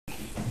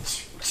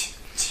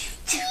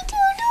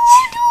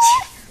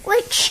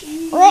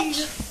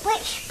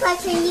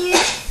button you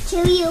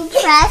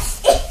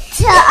press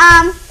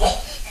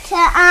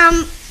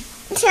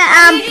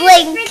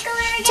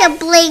to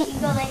blink. You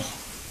go like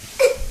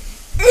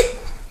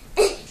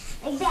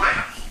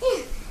that.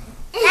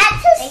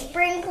 That's a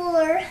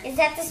sprinkler. Is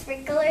that the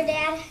sprinkler,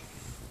 Dad?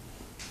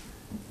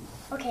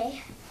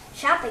 Okay.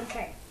 Shopping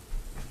cart.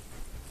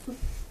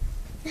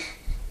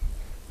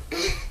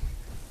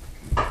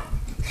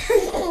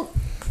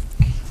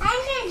 I'm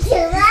gonna do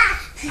that.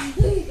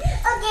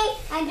 Okay,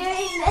 I'm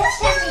doing the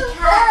shopping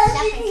cart.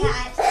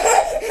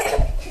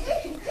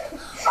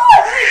 Oh,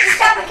 I'm doing the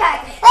shopping cart.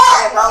 Oh,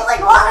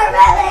 rolling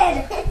watermelon.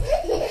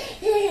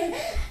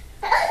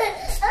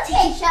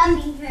 Okay,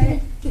 shopping cart.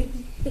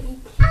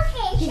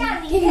 Okay,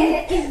 shopping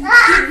cart.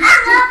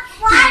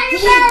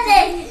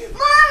 Watermelon.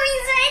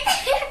 Mommy's right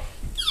there.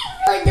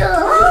 Oh no.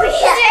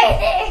 Mommy's right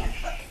there.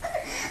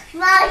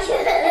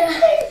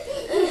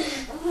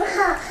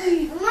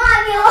 Mommy, why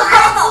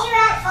is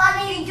that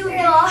funny to do?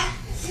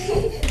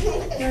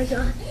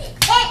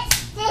 It's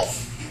this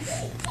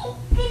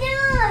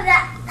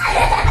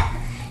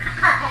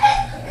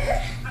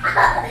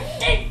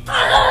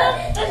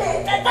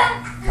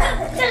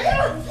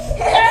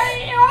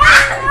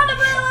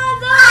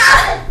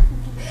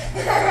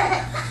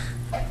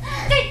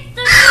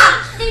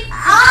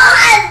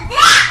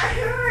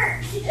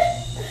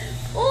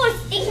Oh,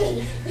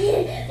 sticky.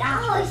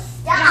 Oh,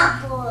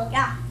 stop.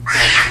 Yeah.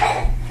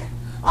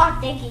 Oh,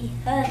 sticky.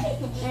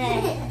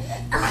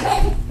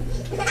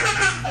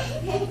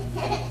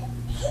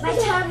 My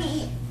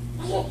tummy.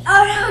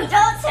 Oh no,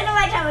 don't sit on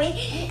my tummy.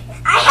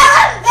 I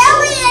have a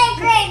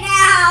bellyache right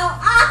now.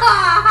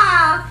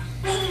 Oh.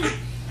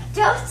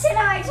 Don't sit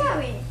on my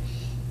tummy.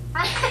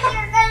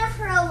 You're gonna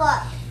throw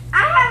up.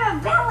 I have a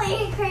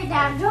bellyache right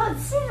now. Don't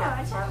sit on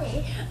my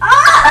tummy.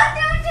 Oh,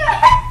 don't do it.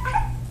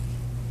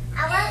 I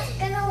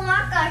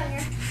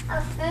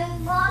was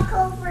gonna walk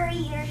over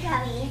your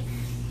tummy.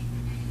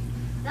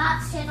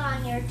 Not sit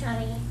on your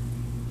tummy.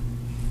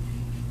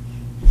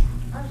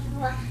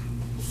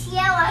 See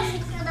how I was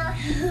gonna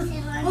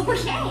sit on your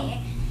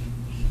tummy.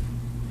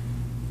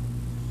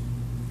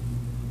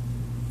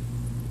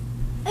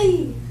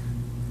 Okay.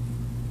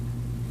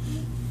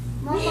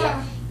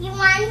 Mama, you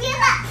want to do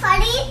that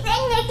funny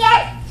thing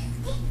again?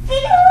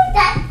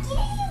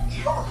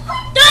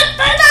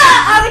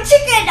 I'm a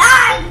chicken.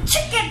 I'm a chicken. I'm a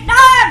chicken.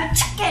 I'm a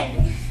chicken.